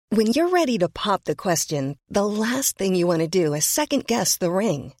When you're ready to pop the question, the last thing you want to do is second-guess the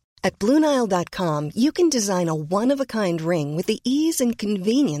ring. At BlueNile.com, you can design a one-of-a-kind ring with the ease and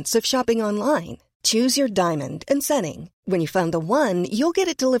convenience of shopping online. Choose your diamond and setting. When you find the one, you'll get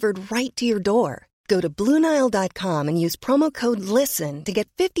it delivered right to your door. Go to BlueNile.com and use promo code LISTEN to get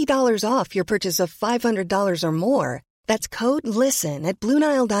 $50 off your purchase of $500 or more. That's code LISTEN at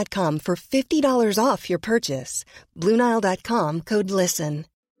BlueNile.com for $50 off your purchase. BlueNile.com, code LISTEN.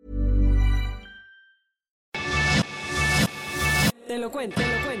 Te lo cuento.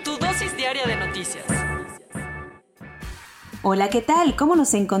 Tu dosis diaria de noticias. Hola, ¿qué tal? ¿Cómo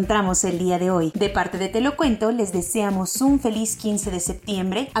nos encontramos el día de hoy? De parte de Te lo cuento, les deseamos un feliz 15 de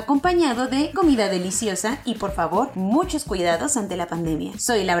septiembre, acompañado de comida deliciosa y, por favor, muchos cuidados ante la pandemia.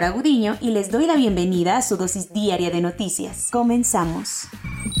 Soy Laura Gudiño y les doy la bienvenida a su dosis diaria de noticias. Comenzamos.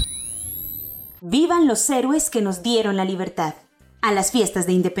 ¡Vivan los héroes que nos dieron la libertad! A las fiestas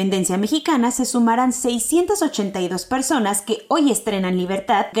de independencia mexicana se sumarán 682 personas que hoy estrenan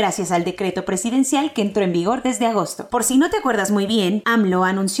libertad gracias al decreto presidencial que entró en vigor desde agosto. Por si no te acuerdas muy bien, AMLO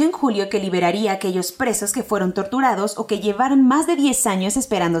anunció en julio que liberaría a aquellos presos que fueron torturados o que llevaran más de 10 años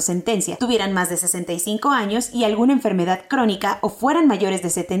esperando sentencia, tuvieran más de 65 años y alguna enfermedad crónica o fueran mayores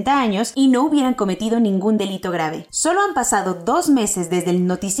de 70 años y no hubieran cometido ningún delito grave. Solo han pasado 2 meses desde el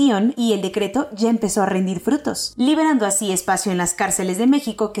notición y el decreto ya empezó a rendir frutos, liberando así espacio en las cárceles de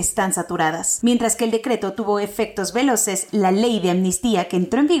México que están saturadas. Mientras que el decreto tuvo efectos veloces, la ley de amnistía que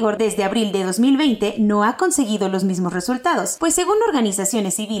entró en vigor desde abril de 2020 no ha conseguido los mismos resultados, pues según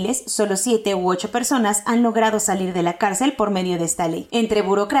organizaciones civiles, solo 7 u 8 personas han logrado salir de la cárcel por medio de esta ley. Entre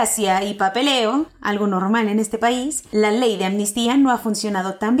burocracia y papeleo, algo normal en este país, la ley de amnistía no ha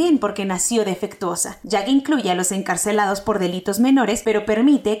funcionado tan bien porque nació defectuosa, ya que incluye a los encarcelados por delitos menores, pero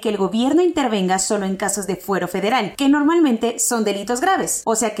permite que el gobierno intervenga solo en casos de fuero federal, que normalmente son delitos graves,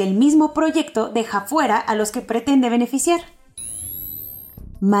 o sea que el mismo proyecto deja fuera a los que pretende beneficiar.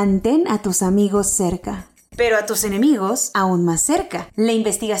 Mantén a tus amigos cerca, pero a tus enemigos aún más cerca. La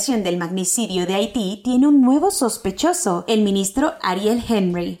investigación del magnicidio de Haití tiene un nuevo sospechoso, el ministro Ariel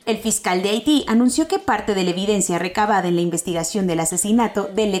Henry. El fiscal de Haití anunció que parte de la evidencia recabada en la investigación del asesinato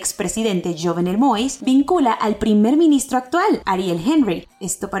del expresidente Jovenel Moïse vincula al primer ministro actual, Ariel Henry.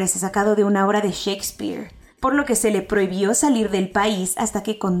 Esto parece sacado de una obra de Shakespeare, por lo que se le prohibió salir del país hasta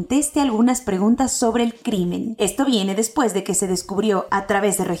que conteste algunas preguntas sobre el crimen. Esto viene después de que se descubrió a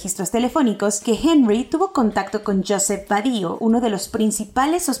través de registros telefónicos que Henry tuvo contacto con Joseph Badillo, uno de los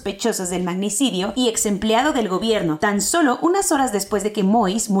principales sospechosos del magnicidio y ex empleado del gobierno, tan solo unas horas después de que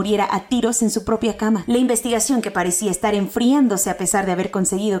Moïse muriera a tiros en su propia cama. La investigación, que parecía estar enfriándose a pesar de haber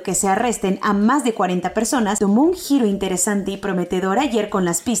conseguido que se arresten a más de 40 personas, tomó un giro interesante y prometedor ayer con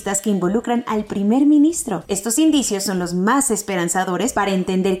las pistas que involucran al primer ministro. Estos indicios son los más esperanzadores para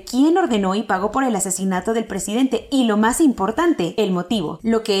entender quién ordenó y pagó por el asesinato del presidente y, lo más importante, el motivo.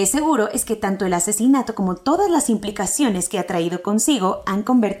 Lo que es seguro es que tanto el asesinato como todas las implicaciones que ha traído consigo han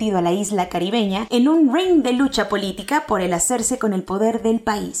convertido a la isla caribeña en un ring de lucha política por el hacerse con el poder del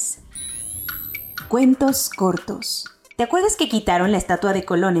país. Cuentos cortos. ¿Te acuerdas que quitaron la estatua de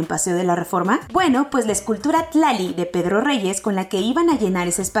Colón en Paseo de la Reforma? Bueno, pues la escultura Tlali de Pedro Reyes, con la que iban a llenar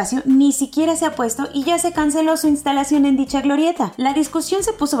ese espacio, ni siquiera se ha puesto y ya se canceló su instalación en dicha glorieta. La discusión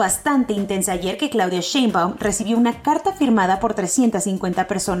se puso bastante intensa ayer que Claudia Sheinbaum recibió una carta firmada por 350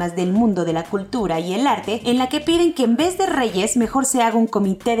 personas del mundo de la cultura y el arte, en la que piden que en vez de Reyes mejor se haga un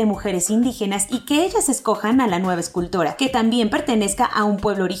comité de mujeres indígenas y que ellas escojan a la nueva escultora, que también pertenezca a un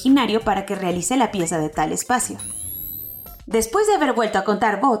pueblo originario para que realice la pieza de tal espacio. Después de haber vuelto a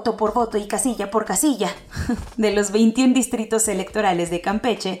contar voto por voto y casilla por casilla de los 21 distritos electorales de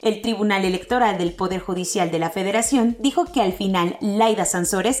Campeche, el Tribunal Electoral del Poder Judicial de la Federación dijo que al final Laida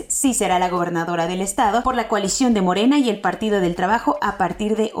Sansores sí será la gobernadora del estado por la coalición de Morena y el Partido del Trabajo a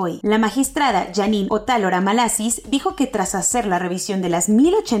partir de hoy. La magistrada Janine Otálora Malasis dijo que tras hacer la revisión de las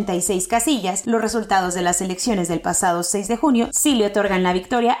 1086 casillas, los resultados de las elecciones del pasado 6 de junio sí le otorgan la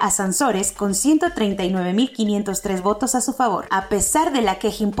victoria a Sansores con 139.503 votos a su favor, a pesar de la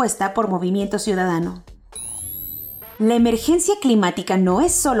queja impuesta por Movimiento Ciudadano. La emergencia climática no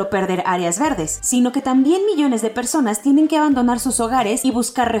es solo perder áreas verdes, sino que también millones de personas tienen que abandonar sus hogares y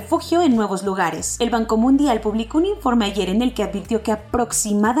buscar refugio en nuevos lugares. El Banco Mundial publicó un informe ayer en el que advirtió que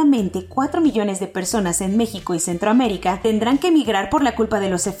aproximadamente 4 millones de personas en México y Centroamérica tendrán que emigrar por la culpa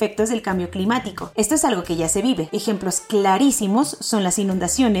de los efectos del cambio climático. Esto es algo que ya se vive. Ejemplos clarísimos son las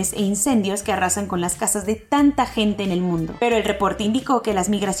inundaciones e incendios que arrasan con las casas de tanta gente en el mundo. Pero el reporte indicó que las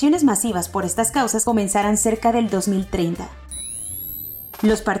migraciones masivas por estas causas comenzarán cerca del 2030.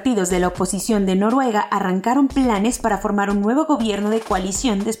 Los partidos de la oposición de Noruega arrancaron planes para formar un nuevo gobierno de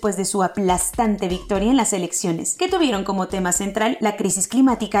coalición después de su aplastante victoria en las elecciones, que tuvieron como tema central la crisis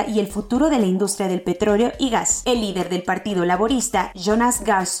climática y el futuro de la industria del petróleo y gas. El líder del Partido Laborista, Jonas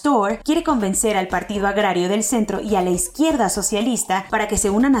Gahr Store, quiere convencer al Partido Agrario del Centro y a la izquierda socialista para que se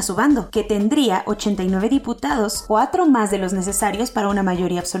unan a su bando, que tendría 89 diputados, 4 más de los necesarios para una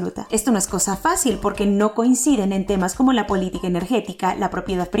mayoría absoluta. Esto no es cosa fácil porque no coinciden en temas como la política energética, la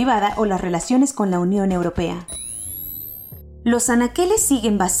propiedad privada o las relaciones con la Unión Europea. Los anaqueles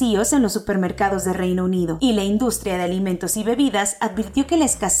siguen vacíos en los supermercados de Reino Unido y la industria de alimentos y bebidas advirtió que la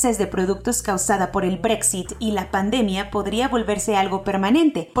escasez de productos causada por el Brexit y la pandemia podría volverse algo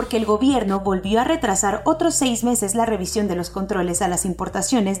permanente, porque el gobierno volvió a retrasar otros 6 meses la revisión de los controles a las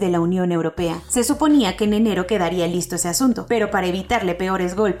importaciones de la Unión Europea. Se suponía que en enero quedaría listo ese asunto, pero para evitarle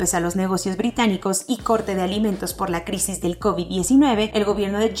peores golpes a los negocios británicos y corte de alimentos por la crisis del COVID-19, el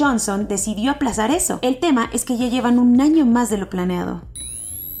gobierno de Johnson decidió aplazar eso. El tema es que ya llevan un año más de lo planeado.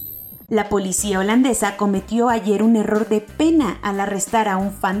 La policía holandesa cometió ayer un error de pena al arrestar a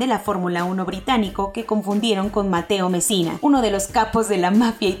un fan de la Fórmula 1 británico que confundieron con Matteo Messina, uno de los capos de la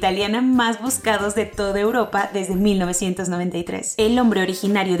mafia italiana más buscados de toda Europa desde 1993. El hombre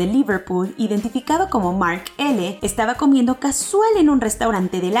originario de Liverpool, identificado como Mark L., estaba comiendo casual en un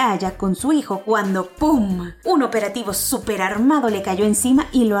restaurante de La Haya con su hijo cuando ¡pum! Un operativo superarmado le cayó encima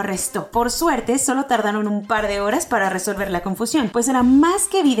y lo arrestó. Por suerte, solo tardaron un par de horas para resolver la confusión, pues era más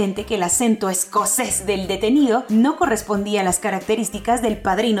que evidente que el acento escocés del detenido no correspondía a las características del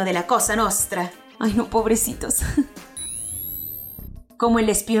padrino de la Cosa Nostra. Ay no, pobrecitos. Como el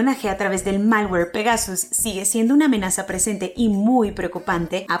espionaje a través del malware Pegasus sigue siendo una amenaza presente y muy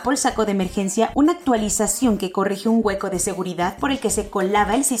preocupante, Apple sacó de emergencia una actualización que corrige un hueco de seguridad por el que se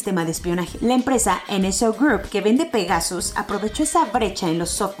colaba el sistema de espionaje. La empresa NSO Group, que vende Pegasus, aprovechó esa brecha en los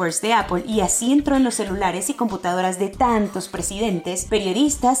softwares de Apple y así entró en los celulares y computadoras de tantos presidentes,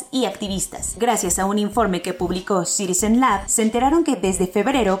 periodistas y activistas. Gracias a un informe que publicó Citizen Lab, se enteraron que desde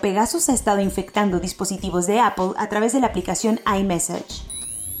febrero Pegasus ha estado infectando dispositivos de Apple a través de la aplicación iMessage.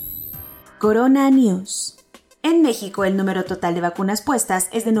 Corona News. En México, el número total de vacunas puestas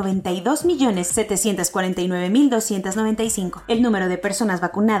es de 92.749.295. El número de personas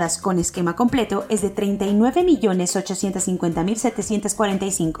vacunadas con esquema completo es de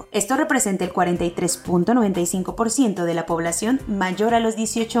 39.850.745. Esto representa el 43.95% de la población mayor a los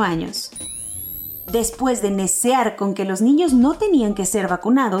 18 años. Después de necear con que los niños no tenían que ser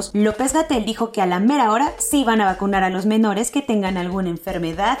vacunados, López-Gatell dijo que a la mera hora sí iban a vacunar a los menores que tengan alguna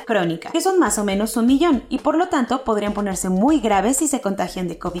enfermedad crónica, que son más o menos 1 millón, y por lo tanto podrían ponerse muy graves si se contagian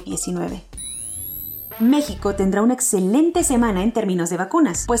de COVID-19. México tendrá una excelente semana en términos de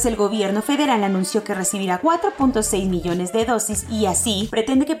vacunas, pues el gobierno federal anunció que recibirá 4.6 millones de dosis y así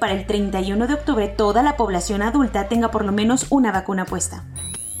pretende que para el 31 de octubre toda la población adulta tenga por lo menos una vacuna puesta.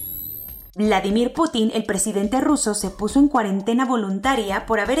 Vladimir Putin, el presidente ruso, se puso en cuarentena voluntaria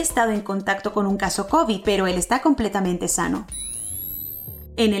por haber estado en contacto con un caso COVID, pero él está completamente sano.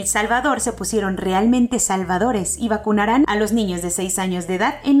 En El Salvador se pusieron realmente salvadores y vacunarán a los niños de 6 años de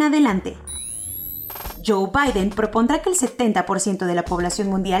edad en adelante. Joe Biden propondrá que el 70% de la población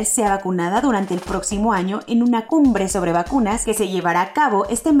mundial sea vacunada durante el próximo año en una cumbre sobre vacunas que se llevará a cabo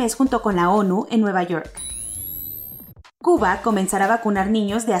este mes junto con la ONU en Nueva York. Cuba comenzará a vacunar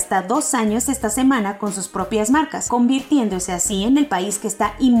niños de hasta 2 años esta semana con sus propias marcas, convirtiéndose así en el país que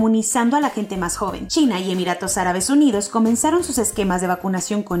está inmunizando a la gente más joven. China y Emiratos Árabes Unidos comenzaron sus esquemas de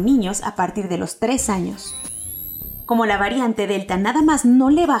vacunación con niños a partir de los 3 años. Como la variante Delta nada más no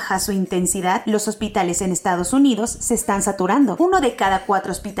le baja su intensidad, los hospitales en Estados Unidos se están saturando. 1 de cada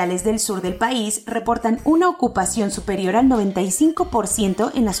 4 hospitales del sur del país reportan una ocupación superior al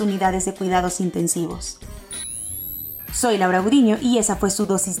 95% en las unidades de cuidados intensivos. Soy Laura Gudiño y esa fue su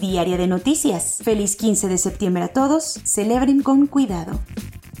dosis diaria de noticias. Feliz 15 de septiembre a todos. Celebren con cuidado.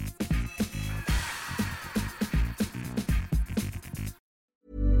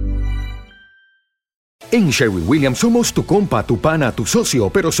 En Sherwin-Williams somos tu compa, tu pana, tu socio,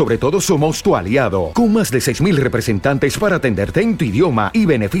 pero sobre todo somos tu aliado. Con más de 6,000 representantes para atenderte en tu idioma y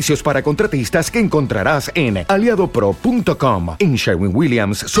beneficios para contratistas que encontrarás en aliadopro.com. En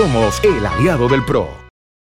Sherwin-Williams somos el aliado del pro.